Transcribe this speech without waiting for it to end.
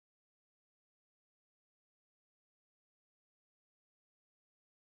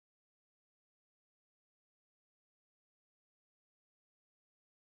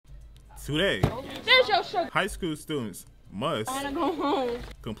Today, There's your sugar. high school students must Go home.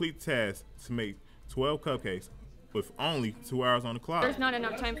 complete tasks to make 12 cupcakes with only 2 hours on the clock. There's not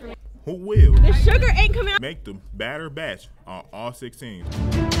enough time for me. Who will The sugar ain't coming out. make the batter batch on all 16?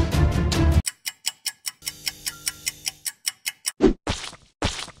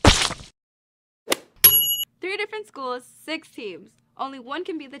 Three different schools, 6 teams. Only one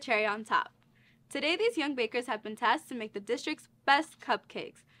can be the cherry on top. Today, these young bakers have been tasked to make the district's best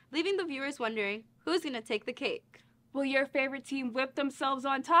cupcakes, leaving the viewers wondering who's going to take the cake. Will your favorite team whip themselves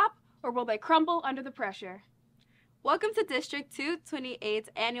on top, or will they crumble under the pressure? Welcome to District 228's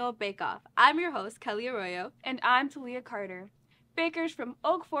annual Bake Off. I'm your host, Kelly Arroyo. And I'm Talia Carter. Bakers from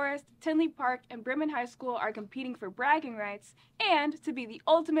Oak Forest, Tinley Park, and Bremen High School are competing for bragging rights and to be the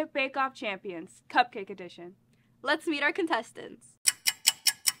ultimate Bake Off champions, Cupcake Edition. Let's meet our contestants.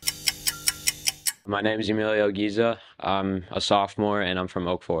 My name is Emilio Giza. I'm a sophomore and I'm from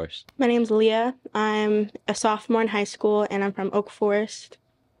Oak Forest. My name's Leah. I'm a sophomore in high school and I'm from Oak Forest.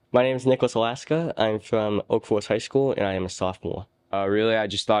 My name is Nicholas Alaska. I'm from Oak Forest High School and I am a sophomore. Really, I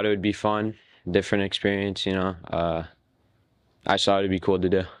just thought it would be fun, different experience, you know. I just thought it'd be cool to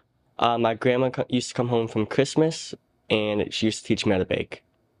do. My grandma used to come home from Christmas and she used to teach me how to bake.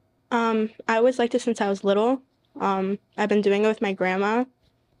 I always liked it since I was little. I've been doing it with my grandma,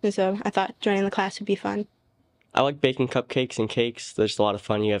 and so I thought joining the class would be fun. I like baking cupcakes and cakes. There's a lot of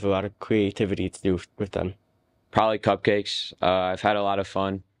fun. You have a lot of creativity to do with them. Probably cupcakes. I've had a lot of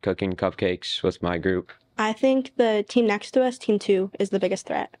fun cooking cupcakes with my group. I think the team next to us, Team 2, is the biggest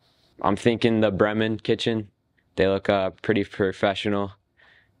threat. I'm thinking the Bremen kitchen. They look pretty professional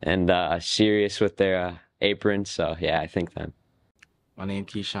and serious with their aprons, so yeah, I think them. My name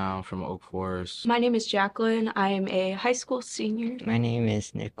is Keyshawn from Oak Forest. My name is Jacqueline. I am a high school senior. My name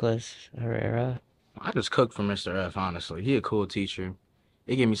is Nicholas Herrera. I just cook for Mr. F, honestly. He a cool teacher.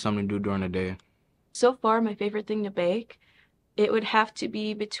 He gave me something to do during the day. So far, my favorite thing to bake, it would have to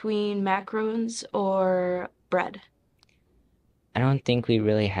be between macarons or bread. I don't think we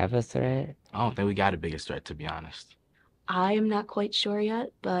really have a threat. I don't think we got a biggest threat, to be honest. I am not quite sure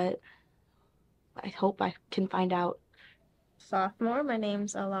yet, but I hope I can find out. Sophomore, my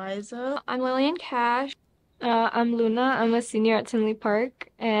name's Eliza. I'm Lillian Cash. I'm Luna. I'm a senior at Tinley Park,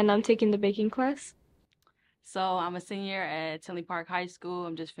 and I'm taking the baking class. So I'm a senior at Tinley Park High School.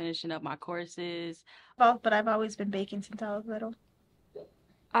 I'm just finishing up my courses. Both, but I've always been baking since I was little.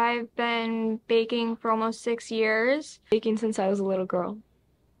 I've been baking for almost 6 years. Baking since I was a little girl.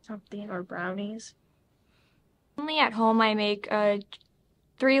 Something, or brownies. Only at home I make a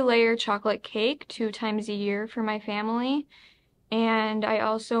 3-layer chocolate cake 2 times a year for my family. And I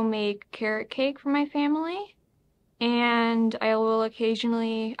also make carrot cake for my family. And I will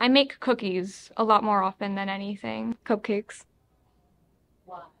occasionally, I make cookies a lot more often than anything. Cupcakes.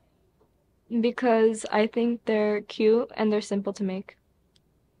 Why? Because I think they're cute and they're simple to make.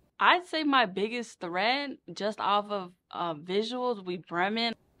 I'd say my biggest threat, just off of visuals, would be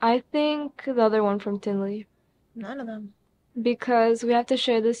Bremen. I think the other one from Tinley. None of them. Because we have to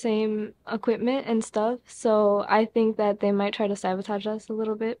share the same equipment and stuff, so I think that they might try to sabotage us a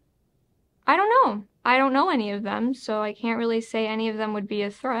little bit. I don't know. I don't know any of them, so I can't really say any of them would be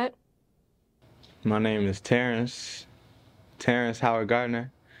a threat. My name is Terrence Howard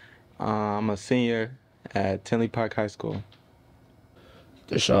Gardner. I'm a senior at Tinley Park High School.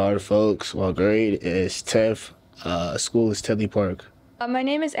 Deshard, folks. What grade is 10th. School is Tinley Park. My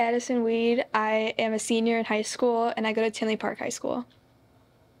name is Addison Weed. I am a senior in high school, and I go to Tinley Park High School.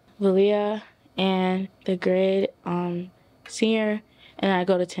 Valia, and the grade senior, and I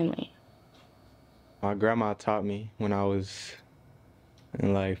go to Tinley. My grandma taught me when I was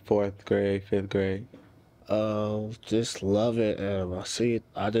in like 4th grade, 5th grade. Just love it.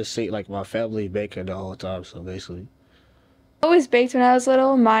 I just see like my family baking the whole time, so basically. I always baked when I was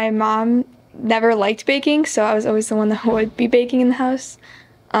little. My mom never liked baking, so I was always the one that would be baking in the house.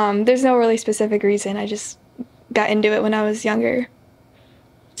 There's no really specific reason. I just got into it when I was younger.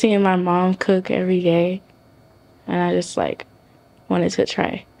 Seeing my mom cook every day, and I just wanted to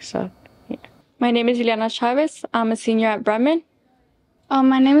try, so yeah. My name is Juliana Chavez. I'm a senior at Bremen.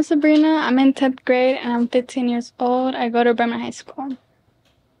 My name is Sabrina. I'm in 10th grade and I'm 15 years old. I go to Bremen High School.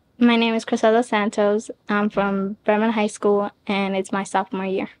 My name is Crisela Santos. I'm from Bremen High School and it's my sophomore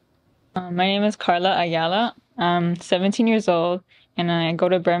year. My name is Carla Ayala. I'm 17 years old and I go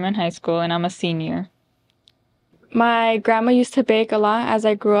to Bremen High School and I'm a senior. My grandma used to bake a lot as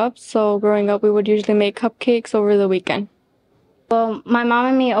I grew up, so growing up we would usually make cupcakes over the weekend. Well, my mom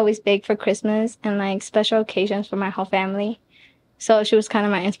and me always baked for Christmas and special occasions for my whole family. So she was kind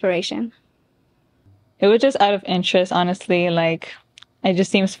of my inspiration. It was just out of interest, honestly. it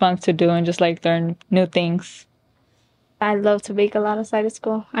just seems fun to do and just like learn new things. I love to bake a lot outside of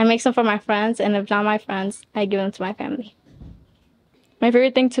school. I make some for my friends, and if not my friends, I give them to my family. My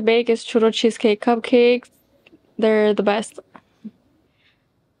favorite thing to bake is churro cheesecake cupcakes. They're the best.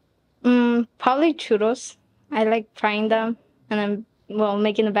 Probably churros. I like frying them and then, well,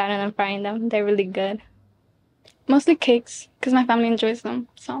 making the batter and then frying them. They're really good. Mostly cakes, because my family enjoys them,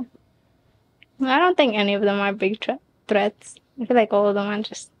 so. I don't think any of them are big threats. I feel like all of them are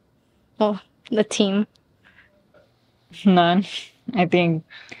just, well, the team. None. I think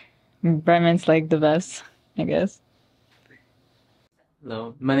Bremen's like the best, I guess.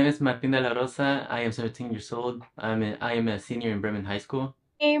 Hello, my name is Martin de la Rosa. I am 17 years old. I am a senior in Bremen High School.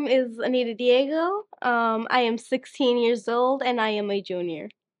 My name is Anita Diego. I am 16 years old and I am a junior.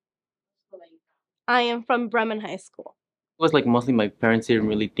 I am from Bremen High School. It was like mostly my parents didn't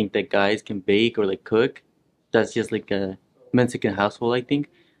really think that guys can bake or like cook. That's just like a Mexican household,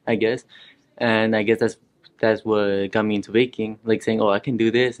 I guess. And I guess that's what got me into baking, like saying, oh, I can do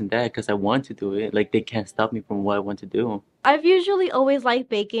this and that because I want to do it. Like they can't stop me from what I want to do. I've usually always liked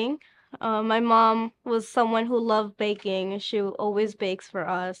baking. My mom was someone who loved baking. She always bakes for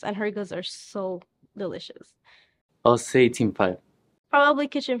us and her goods are so delicious. I'll say Team 5. Probably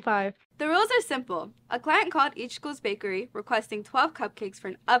Kitchen 5. The rules are simple. A client called each school's bakery requesting 12 cupcakes for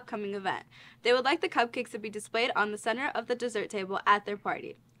an upcoming event. They would like the cupcakes to be displayed on the center of the dessert table at their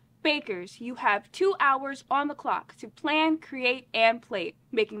party. Bakers, you have 2 hours on the clock to plan, create, and plate,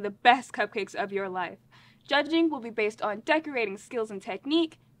 making the best cupcakes of your life. Judging will be based on decorating skills and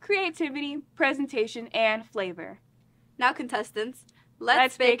technique, creativity, presentation, and flavor. Now contestants,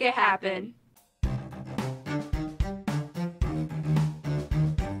 let's bake it happen.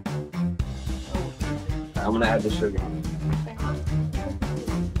 I'm gonna add the sugar.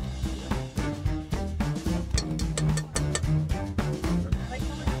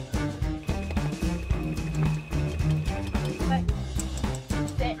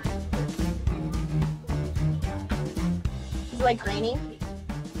 Is it like grainy?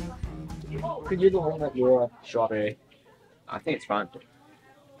 Could you do one with your strawberry? I think it's fine.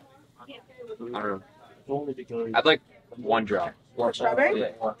 I don't know. I'd like one drop. Strawberry? Yeah.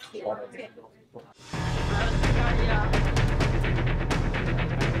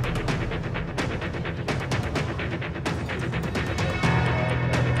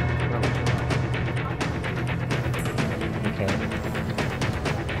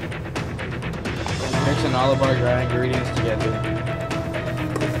 Mixing all of our dry ingredients together.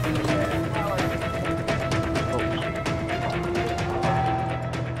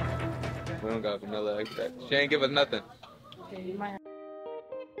 We don't got vanilla extract. She ain't give us nothing.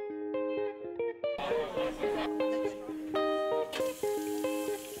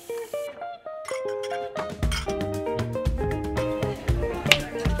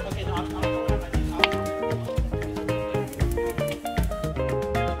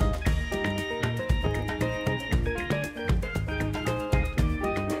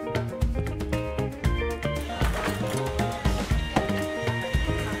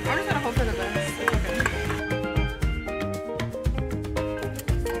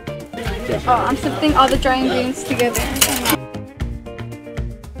 Oh, I'm sifting all the dry ingredients together.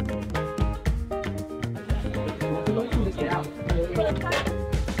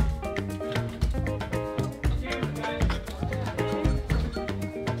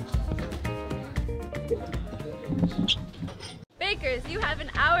 Bakers, you have an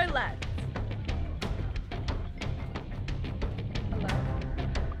hour left.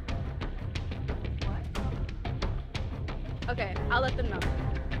 Okay, I'll let them know.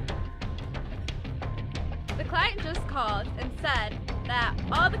 The client just called and said that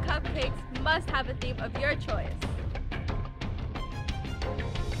all the cupcakes must have a theme of your choice.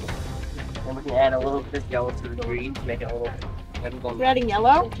 And we can add a little bit of yellow to the green to make it a little. We're adding yellow?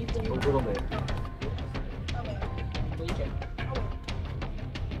 A little bit.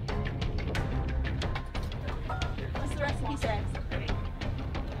 What's the recipe say?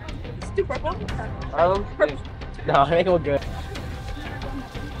 Let's do purple. No, make it look good.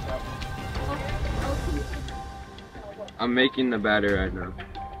 I'm making the batter right now.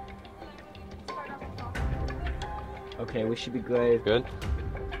 Okay, we should be good. Good?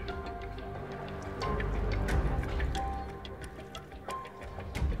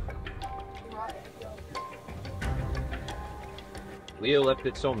 Leo left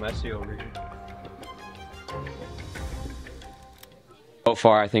it so messy over here. So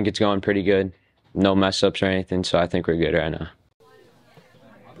far, I think it's going pretty good. No mess ups or anything, so I think we're good right now.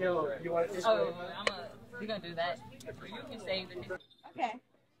 We're gonna do that. You can save it. Okay.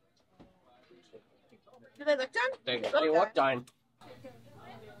 Do they look done? They look done.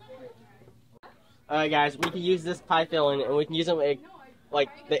 Alright guys, we can use this pie filling and we can use it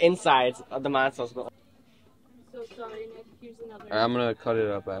like the insides of the monsters. Alright, I'm gonna cut it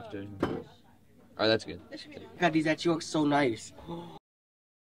up after. Alright, that's good. God, these actually look so nice.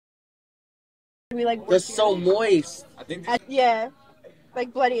 We like They're so moist. I think. Yeah,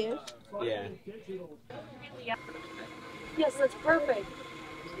 like bloody. Yeah. Yes, that's perfect.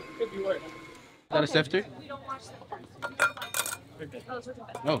 Is that a sifter?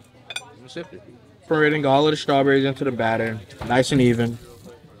 No, it's a sifter. Spreading all of the strawberries into the batter, nice and even,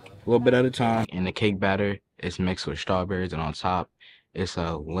 a little bit at a time. And the cake batter is mixed with strawberries, and on top, it's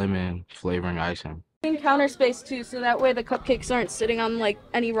a lemon flavoring icing. Counter space too, so that way the cupcakes aren't sitting on like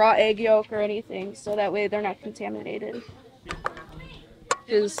any raw egg yolk or anything, so that way they're not contaminated.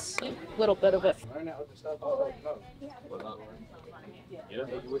 Is a little bit of it.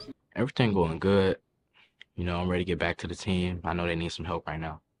 Everything going good. You know, I'm ready to get back to the team. I know they need some help right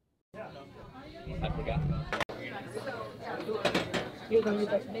now.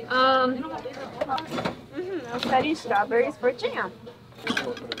 Fatty strawberries for jam.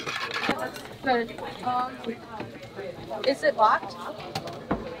 Good. Is it locked?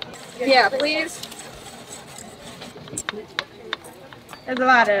 Yeah, please. There's a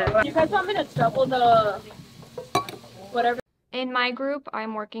lot of. You guys want me to double the whatever? In my group,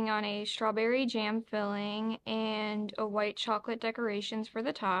 I'm working on a strawberry jam filling and a white chocolate decorations for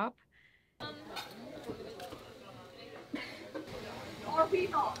the top. More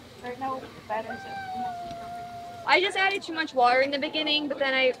people. Right now, better. I just added too much water in the beginning, but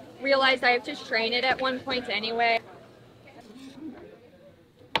then I realized I have to strain it at one point anyway.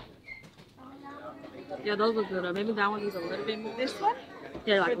 Yeah, those look good. Maybe that one needs a little bit more. This one?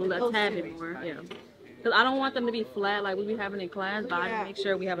 Yeah, like a tad bit more. Yeah. Because I don't want them to be flat like we be having in class, but I just make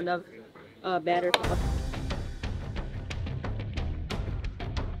sure we have enough batter.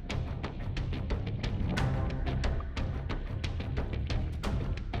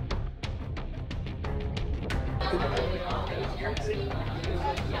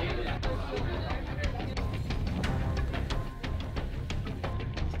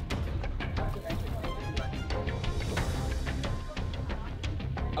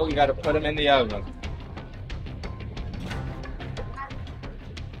 Oh, we gotta put them in the oven.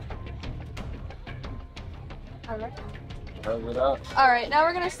 Close it up. Alright, now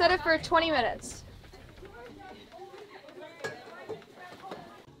we're gonna set it for 20 minutes.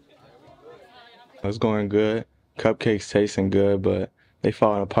 It's going good. Cupcakes tasting good, but they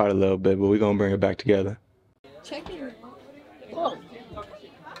falling apart a little bit, but we're gonna bring it back together.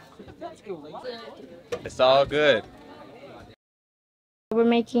 It's all good. We're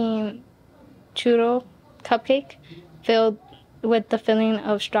making churro cupcake filled with the filling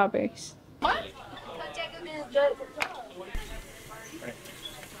of strawberries.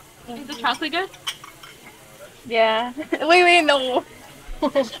 Is the chocolate good? Yeah. Wait, no.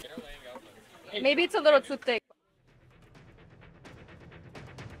 Maybe it's a little too thick.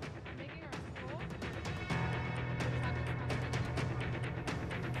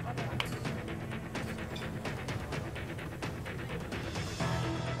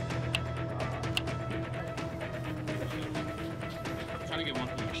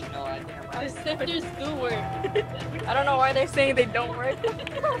 Our sifters do work. I don't know why they're saying they don't work.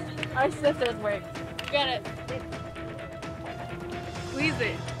 Our sifters work. Get it. Squeeze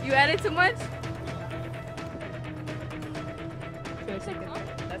it. You added too much? Should I take it off?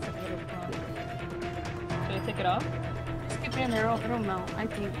 That's a little problem. Should I take it off? Just keep it in there. It'll melt, I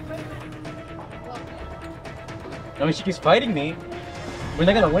think. I mean, she keeps fighting me. We're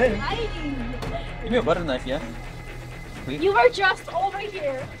not gonna win. Give me a butter knife, yeah? Please? You were just over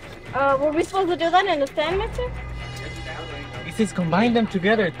here. Were we supposed to do that in the stand mixer? It says combine them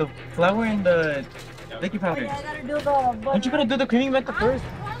together, the flour and the baking powder. Yeah, I gotta do the butter. Aren't you gonna do the creaming method first?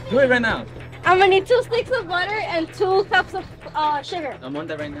 Do it right now. I'm gonna need 2 sticks of butter and 2 cups of sugar. I'm on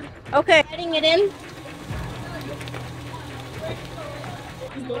that right now. Okay. Adding it in.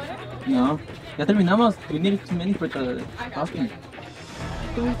 No. Ya terminamos. We need too many for the coffee.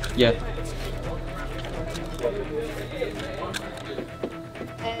 Yeah.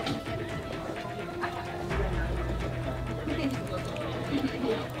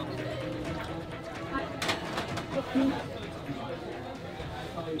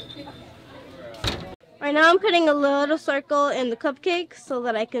 Right now I'm putting a little circle in the cupcake so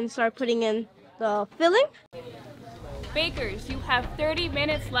that I can start putting in the filling. Bakers, you have 30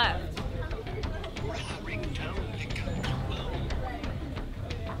 minutes left.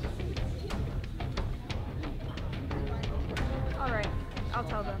 Alright, I'll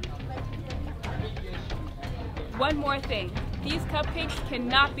tell them. One more thing. These cupcakes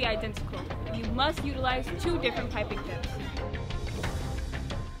cannot be identical. You must utilize 2 different piping tips.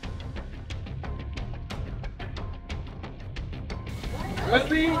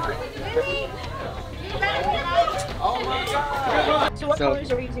 So what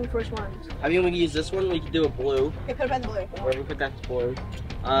colors are we using for which ones? I mean, we can use this one. We can do a blue. Okay, put it in blue. Or we put that to blue.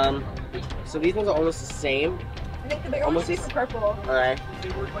 So these ones are almost the same. I think the bigger one's for purple. Alright.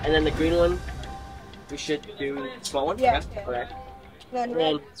 And then the green one, we should do the small one? Yeah. Okay. Then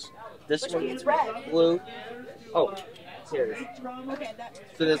red. This Which one one's red? blue. Oh, here it is. Okay, that.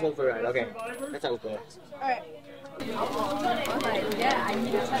 So this one's for red. Okay. That sounds good. Alright.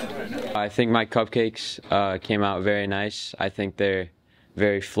 I think my cupcakes came out very nice. I think they're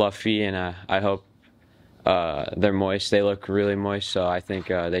very fluffy, and I hope they're moist. They look really moist, so I think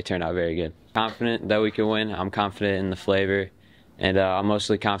they turned out very good. Confident that we can win. I'm confident in the flavor, and I'm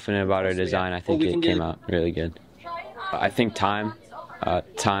mostly confident about our design. I think it came out really good. I think time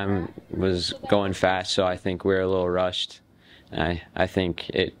was going fast, so I think we were a little rushed. I think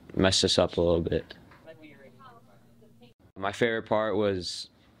it messed us up a little bit. My favorite part was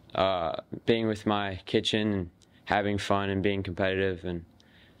being with my kitchen and having fun and being competitive, and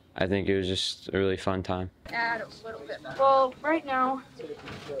I think it was just a really fun time. Add a little bit. Well, right now,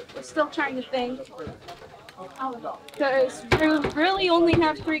 we're still trying to think. Because we really only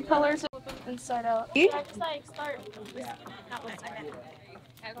have 3 colors inside out. I just like start.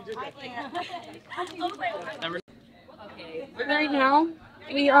 Right now,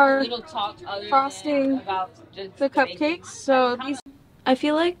 we are frosting the cupcakes. So these. I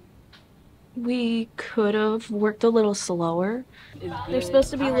feel like we could have worked a little slower. They're supposed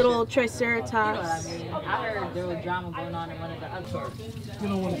to be little triceratops. I heard there was drama going on in one of the other.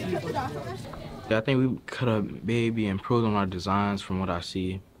 Yeah, I think we could have maybe improved on our designs from what I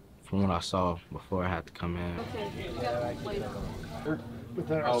saw before I had to come in.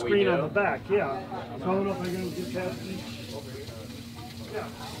 With our screen on the back, yeah. So I don't know if I'm going to get that.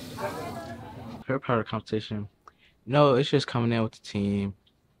 Favorite part of the competition? No, it's just coming in with the team,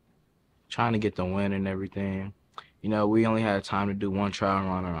 trying to get the win and everything. You know, we only had time to do one trial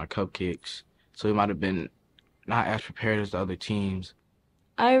run on our cupcakes, so we might have been not as prepared as the other teams.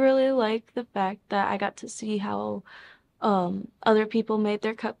 I really like the fact that I got to see how other people made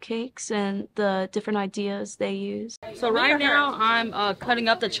their cupcakes and the different ideas they used. So right now I'm cutting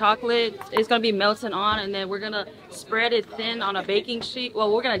up the chocolate. It's gonna be melting on, and then we're gonna spread it thin on a baking sheet.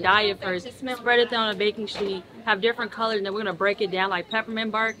 Well, we're gonna dye it first. Spread it thin on a baking sheet. Have different colors, and then we're gonna break it down like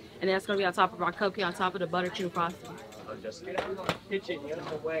peppermint bark, and then that's gonna be on top of our cupcake, on top of the buttercream frosting.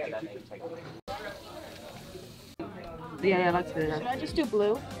 Yeah, that's good. Should I just do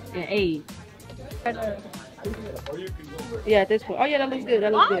blue? Yeah, 8. Yeah, this one. Oh yeah, that looks good.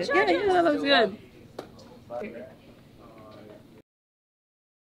 That looks good. Yeah, that looks good.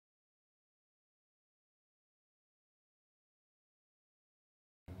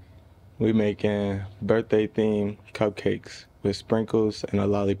 We making birthday themed cupcakes with sprinkles and a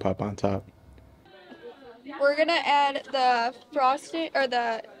lollipop on top. We're gonna add the frosting or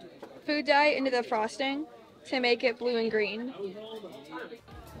the food dye into the frosting to make it blue and green.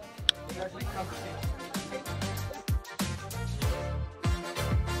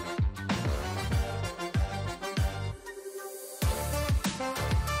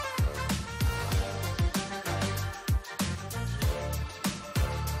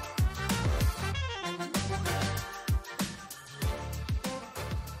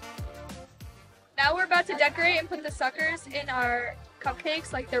 Now we're about to decorate and put the suckers in our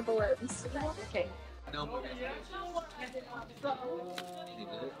cupcakes like they're balloons. Okay.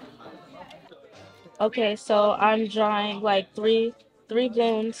 Okay, so I'm drawing like three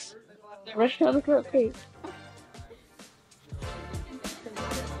balloons right on the cupcake.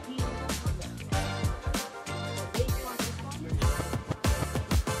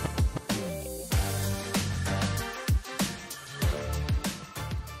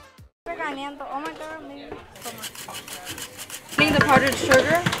 Putting the powdered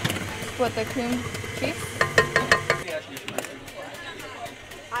sugar with the cream cheese.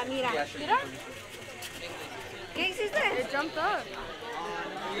 Mira. Mira. ¿Qué hiciste? It jumped up.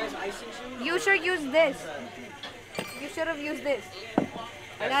 You should use this. You should have used this.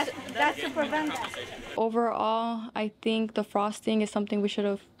 That's to prevent that. Overall, I think the frosting is something we should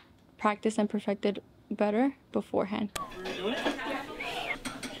have practiced and perfected better beforehand.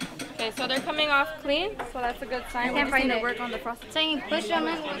 Okay, so they're coming off clean, so that's a good sign. We just need to work on the frosting. So you push them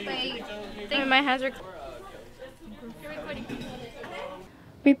in with a thing. My hands are.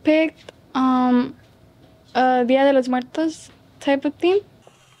 We picked Dia de los Muertos type of theme.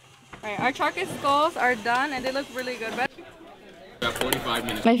 Alright, our chocolate skulls are done and they look really good. About 45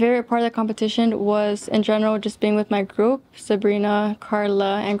 minutes. My favorite part of the competition was, in general, just being with my group, Sabrina,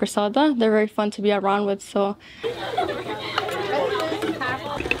 Carla, and Griselda. They're very fun to be around with, so.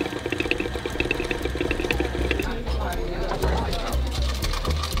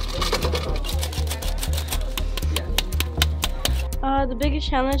 The biggest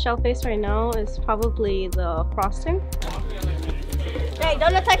challenge I'll face right now is probably the frosting. Hey,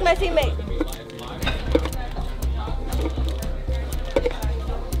 don't attack my teammate!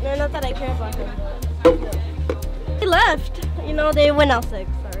 No, not that I care about him. They left! You know, they went out sick,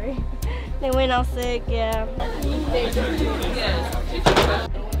 sorry. They went out sick, yeah.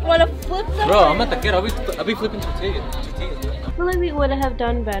 Wanna flip them? Bro, I'm not the kid. I'll be flipping tortillas. I feel like we would have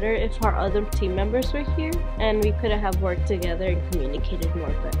done better if our other team members were here and we could have worked together and communicated more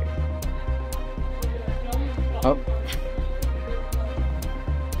better. Oh.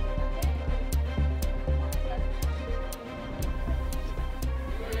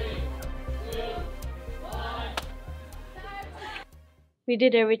 We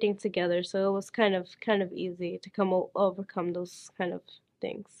did everything together, so it was kind of easy to overcome those kind of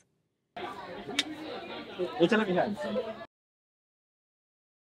things.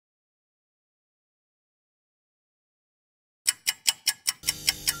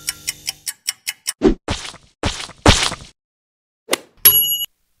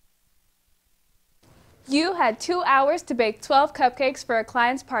 You had 2 hours to bake 12 cupcakes for a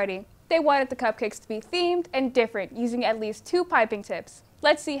client's party. They wanted the cupcakes to be themed and different, using at least 2 piping tips.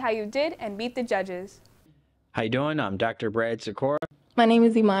 Let's see how you did and meet the judges. How you doing? I'm Dr. Brad Sikora. My name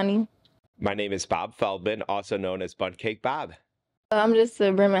is Imani. My name is Bob Feldman, also known as Bun Cake Bob. I'm just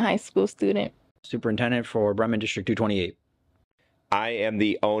a Bremen High School student. Superintendent for Bremen District 228. I am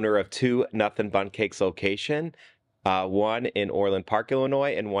the owner of 2 Nothing Bun Cakes location, one in Orland Park,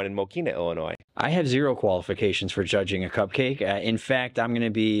 Illinois, and one in Mokina, Illinois. I have 0 qualifications for judging a cupcake. In fact, I'm going to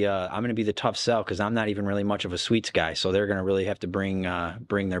be the tough sell because I'm not even really much of a sweets guy. So they're going to really have to bring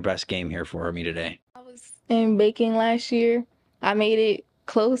their best game here for me today. I was in baking last year. I made it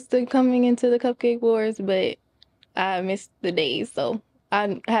close to coming into the Cupcake Wars, but I missed the days, so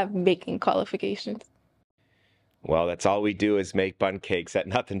I have baking qualifications. Well, that's all we do is make bun cakes at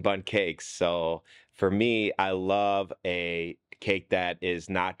Nothing Bun Cakes. So for me, I love a cake that is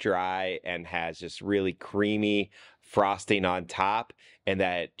not dry and has just really creamy frosting on top, and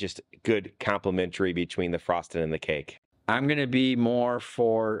that just good complementary between the frosting and the cake. I'm going to be more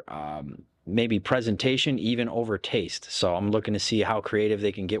for maybe presentation, even over taste. So I'm looking to see how creative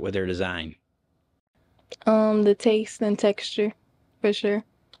they can get with their design. The taste and texture, for sure.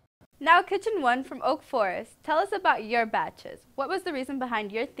 Now Kitchen 1 from Oak Forest. Tell us about your batches. What was the reason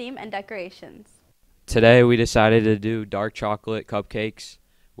behind your theme and decorations? Today we decided to do dark chocolate cupcakes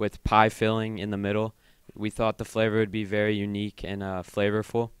with pie filling in the middle. We thought the flavor would be very unique and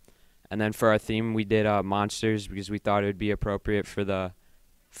flavorful. And then for our theme we did monsters because we thought it would be appropriate for the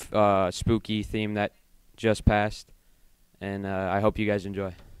spooky theme that just passed. And I hope you guys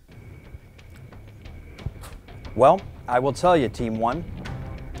enjoy. Well, I will tell you, Team 1,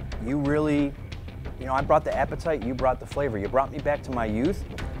 you really, I brought the appetite, you brought the flavor. You brought me back to my youth.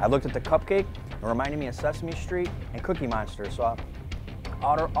 I looked at the cupcake, it reminded me of Sesame Street and Cookie Monster, so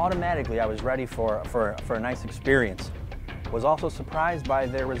automatically I was ready for a nice experience. Was also surprised by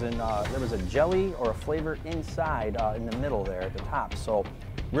there was a jelly or a flavor inside in the middle there at the top. So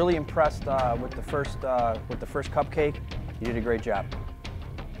really impressed with the first cupcake. You did a great job.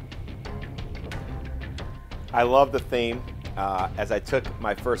 I love the theme. As I took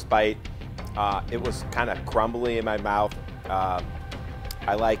my first bite, it was kind of crumbly in my mouth.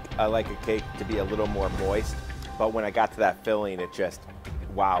 I like a cake to be a little more moist, but when I got to that filling, it just,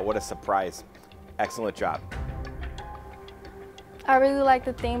 wow, what a surprise. Excellent job. I really like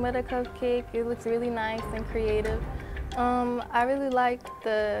the theme of the cupcake. It looks really nice and creative. I really liked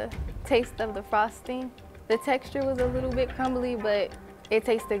the taste of the frosting. The texture was a little bit crumbly, but it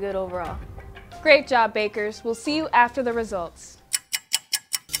tasted good overall. Great job, bakers. We'll see you after the results.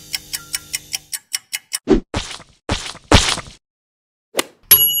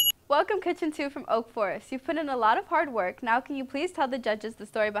 Welcome Kitchen 2 from Oak Forest. You've put in a lot of hard work. Now can you please tell the judges the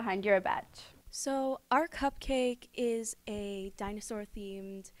story behind your batch? So our cupcake is a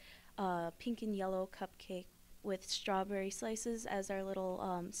dinosaur-themed pink and yellow cupcake with strawberry slices as our little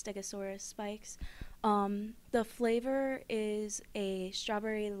stegosaurus spikes. The flavor is a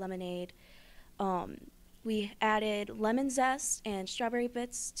strawberry lemonade. We added lemon zest and strawberry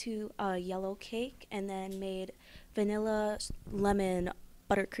bits to a yellow cake and then made vanilla lemon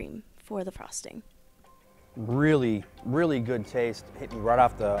buttercream for the frosting. Really, really good taste. Hit me right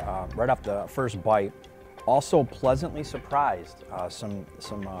off the first bite. Also pleasantly surprised. Some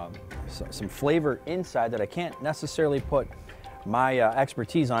flavor inside that I can't necessarily put my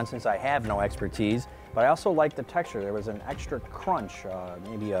expertise on, since I have no expertise, but I also like the texture. There was an extra crunch,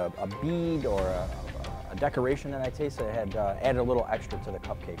 maybe a bead or a decoration that I tasted that had added a little extra to the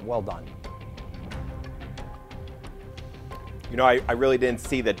cupcake. Well done. You know, I really didn't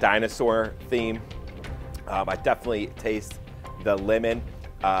see the dinosaur theme. I definitely taste the lemon.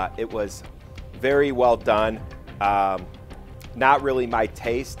 It was very well done. Not really my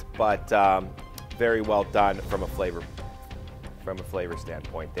taste, but very well done from a flavor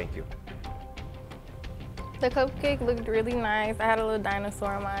standpoint. Thank you. The cupcake looked really nice. I had a little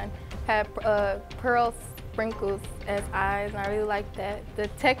dinosaur on mine. Had pearl sprinkles as eyes, and I really liked that. The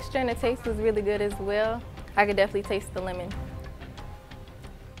texture and the taste was really good as well. I could definitely taste the lemon.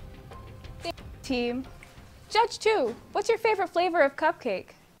 Team. Judge 2, what's your favorite flavor of cupcake?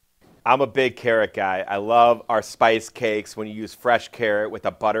 I'm a big carrot guy. I love our spice cakes. When you use fresh carrot with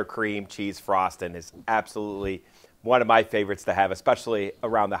a buttercream cheese frosting, is absolutely one of my favorites to have, especially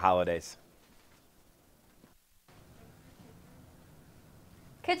around the holidays.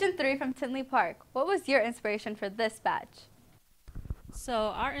 Kitchen 3 from Tinley Park. What was your inspiration for this batch? So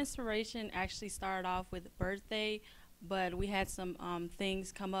our inspiration actually started off with birthday, but we had some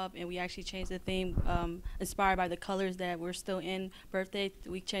things come up and we actually changed the theme inspired by the colors that were still in birthday.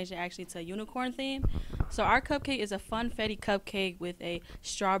 We changed it actually to a unicorn theme. So our cupcake is a funfetti cupcake with a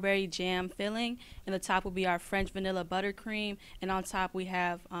strawberry jam filling, and the top will be our French vanilla buttercream, and on top we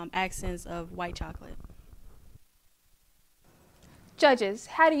have accents of white chocolate. Judges,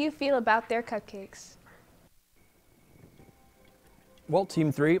 how do you feel about their cupcakes? Well,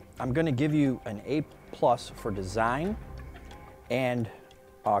 Team 3, I'm going to give you an A+ for design and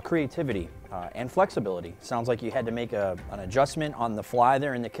creativity and flexibility. Sounds like you had to make an adjustment on the fly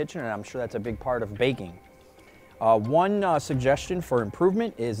there in the kitchen, and I'm sure that's a big part of baking. One suggestion for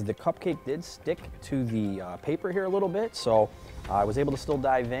improvement is the cupcake did stick to the paper here a little bit, so I was able to still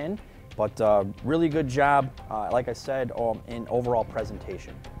dive in, but really good job, like I said, in overall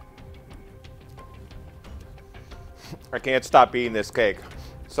presentation. I can't stop eating this cake.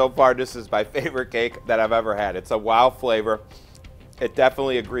 So far, this is my favorite cake that I've ever had. It's a wow flavor. It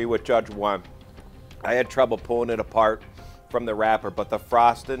definitely agree with Judge 1. I had trouble pulling it apart from the wrapper, but the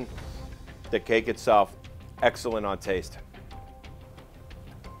frosting, the cake itself, excellent on taste.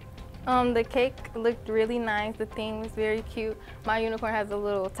 The cake looked really nice. The theme was very cute. My unicorn has a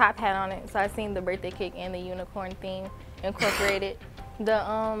little top hat on it, so I've seen the birthday cake and the unicorn theme incorporated.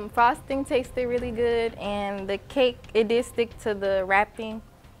 The frosting tasted really good, and the cake, it did stick to the wrapping,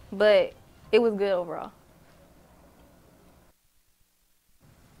 but it was good overall.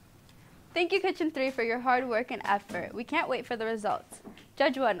 Thank you, Kitchen 3, for your hard work and effort. We can't wait for the results.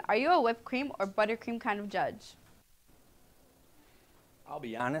 Judge 1, are you a whipped cream or buttercream kind of judge? I'll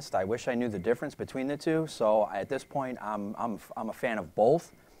be honest, I wish I knew the difference between the two, so at this point I'm a fan of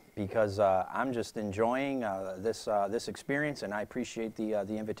both, because I'm just enjoying this experience, and I appreciate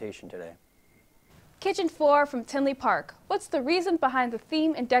the invitation today. Kitchen 4 from Tinley Park. What's the reason behind the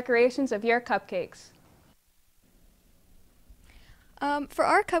theme and decorations of your cupcakes? For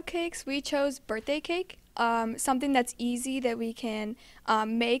our cupcakes, we chose birthday cake, something that's easy that we can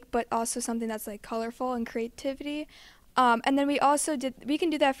make, but also something that's like colorful and creativity. And then we can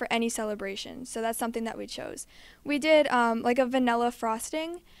do that for any celebration, so that's something that we chose. We did like a vanilla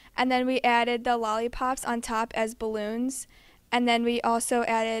frosting, and then we added the lollipops on top as balloons, and then we also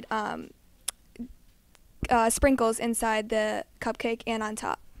added sprinkles inside the cupcake and on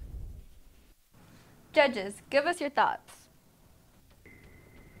top. Judges, give us your thoughts.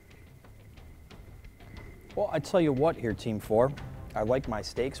 Well, I tell you what here, Team 4. I like my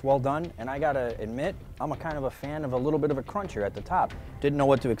steaks well done, and I gotta admit, I'm a kind of a fan of a little bit of a crunch here at the top. Didn't know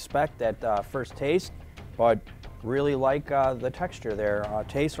what to expect at first taste, but really like the texture there.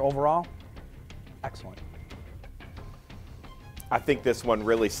 Taste overall, excellent. I think this one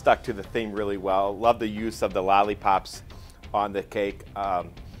really stuck to the theme really well. Love the use of the lollipops on the cake.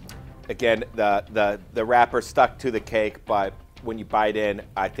 Again, the wrapper stuck to the cake, but when you bite in,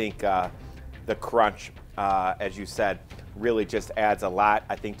 I think the crunch, as you said, really just adds a lot,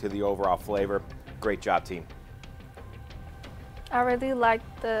 I think, to the overall flavor. Great job, team. I really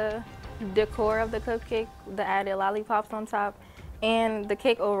liked the decor of the cupcake, the added lollipops on top, and the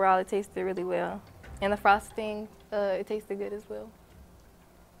cake overall, it tasted really well. And the frosting, it tasted good as well.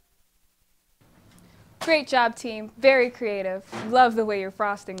 Great job, team. Very creative. Love the way your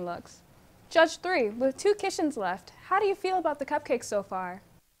frosting looks. Judge 3, with 2 kitchens left, how do you feel about the cupcakes so far?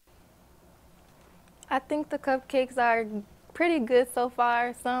 I think the cupcakes are pretty good so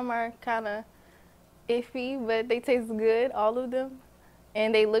far. Some are kind of iffy, but they taste good, all of them.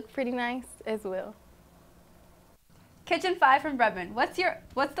 And they look pretty nice as well. Kitchen 5 from Bremen. What's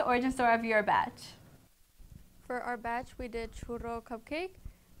the origin story of your batch? For our batch, we did churro cupcake,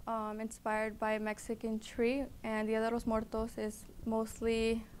 inspired by a Mexican tree, and Dia de los Muertos is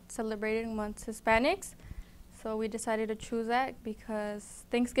mostly celebrated amongst Hispanics. So we decided to choose that because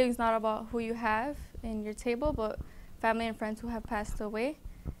Thanksgiving is not about who you have in your table, but family and friends who have passed away.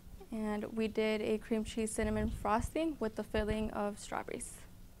 And we did a cream cheese cinnamon frosting with the filling of strawberries.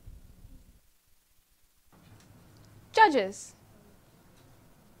 Judges.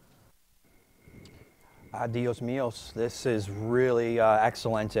 Dios míos, this is really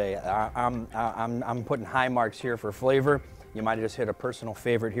excelente. I'm putting high marks here for flavor. You might have just hit a personal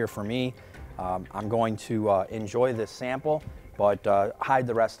favorite here for me. I'm going to enjoy this sample, but hide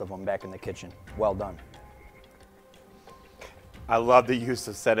the rest of them back in the kitchen. Well done. I love the use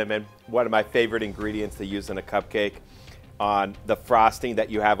of cinnamon. One of my favorite ingredients to use in a cupcake. On the frosting that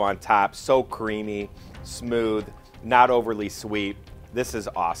you have on top, so creamy, smooth, not overly sweet. This is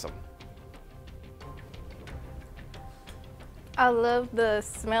awesome. I love the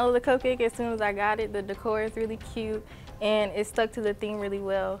smell of the cupcake as soon as I got it. The decor is really cute and it stuck to the theme really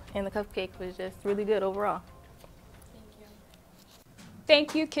well, and the cupcake was just really good overall.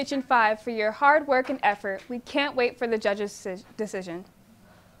 Thank you, Kitchen 5, for your hard work and effort. We can't wait for the judges' decision.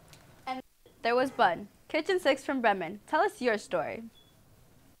 And there was Bun. Kitchen 6 from Bremen. Tell us your story.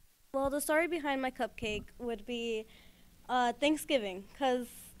 Well, the story behind my cupcake would be Thanksgiving, because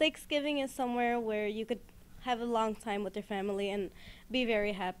Thanksgiving is somewhere where you could have a long time with your family and be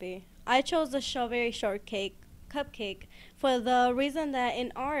very happy. I chose the strawberry shortcake cupcake for the reason that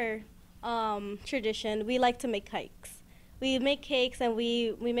in our tradition, we like to make cakes. We make cakes and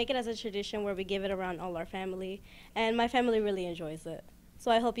we make it as a tradition where we give it around all our family, and my family really enjoys it.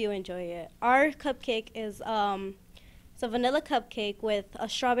 So I hope you enjoy it. Our cupcake is it's a vanilla cupcake with a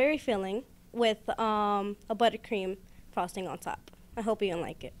strawberry filling with a buttercream frosting on top. I hope you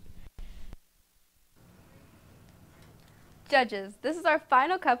like it. Judges, this is our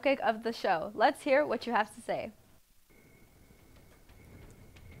final cupcake of the show. Let's hear what you have to say.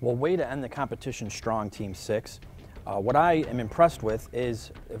 Well, way to end the competition strong, Team 6. What I am impressed with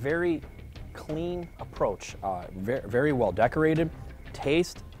is a very clean approach, very well decorated,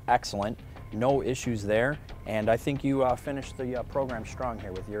 taste excellent, no issues there, and I think you finished the program strong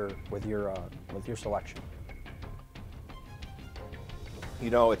here with your selection. You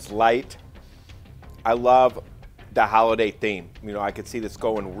know, it's light. I love the holiday theme. You know, I could see this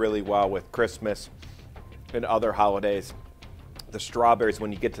going really well with Christmas and other holidays. The strawberries,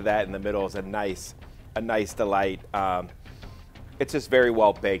 when you get to that in the middle, is a nice delight. It's just very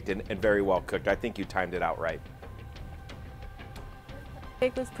well baked and very well cooked. I think you timed it out right.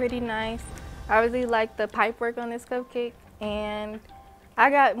 It was pretty nice. I really liked the pipework on this cupcake, and I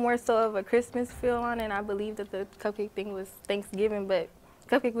got more so of a Christmas feel on it, and I believe that the cupcake thing was Thanksgiving, but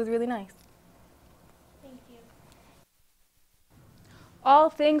cupcake was really nice.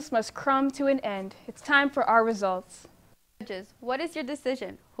 All things must come to an end. It's time for our results. Judges, what is your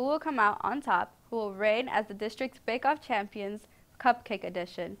decision? Who will come out on top? Who will reign as the district's Bake Off Champions Cupcake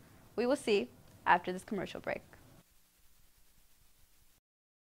Edition? We will see after this commercial break.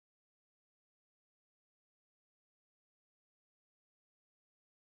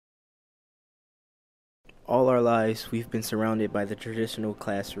 All our lives, we've been surrounded by the traditional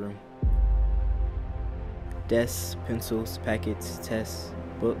classroom. Desks, pencils, packets, tests,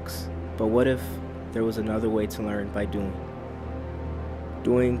 books. But what if there was another way to learn by doing?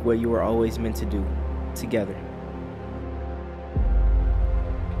 Doing what you were always meant to do, together.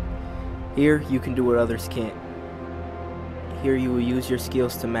 Here, you can do what others can't. Here, you will use your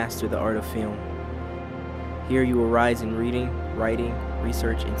skills to master the art of film. Here, you will rise in reading, writing,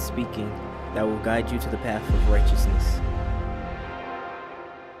 research, and speaking that will guide you to the path of righteousness.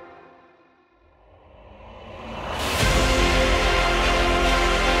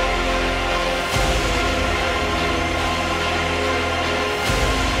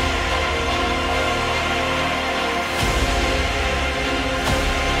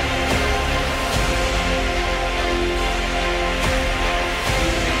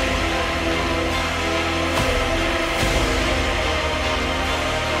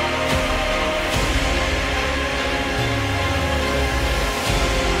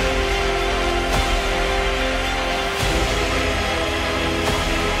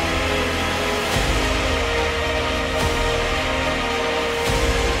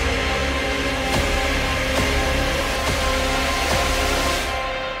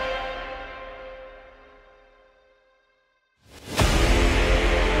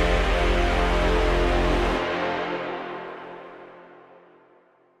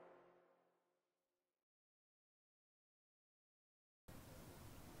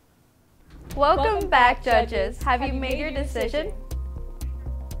 Welcome back, judges. Have you made your decision?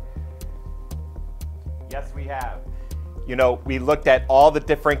 Yes, we have. You know, we looked at all the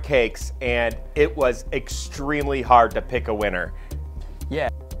different cakes, and it was extremely hard to pick a winner. Yeah.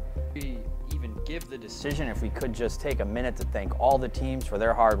 We even give the decision if we could just take a minute to thank all the teams for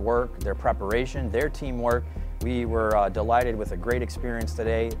their hard work, their preparation, their teamwork. We were delighted with a great experience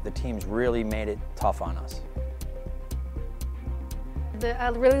today. The teams really made it tough on us. I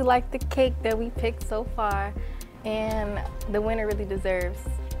really like the cake that we picked so far, and the winner really deserves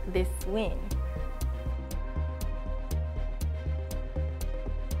this win.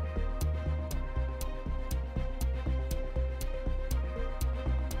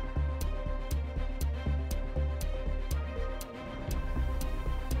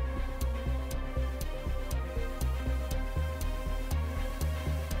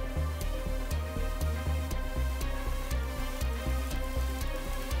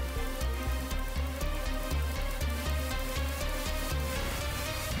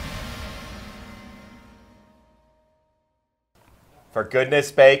 For goodness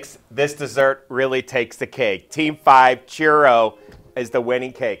sakes, this dessert really takes the cake. Team 5 churro is the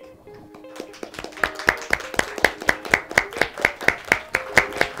winning cake.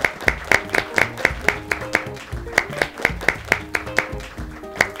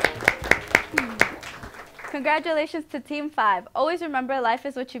 Congratulations to Team 5. Always remember, life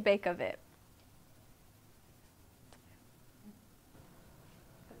is what you bake of it.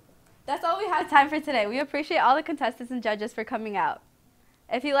 That's all we have time for today. We appreciate all the contestants and judges for coming out.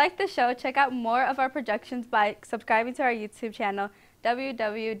 If you like the show, check out more of our productions by subscribing to our YouTube channel,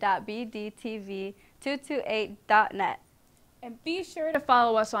 www.bdtv228.net. And be sure to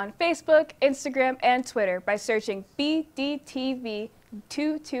follow us on Facebook, Instagram, and Twitter by searching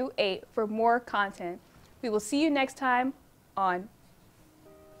BDTV228 for more content. We will see you next time on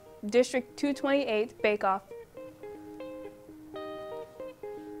District 228 Bake Off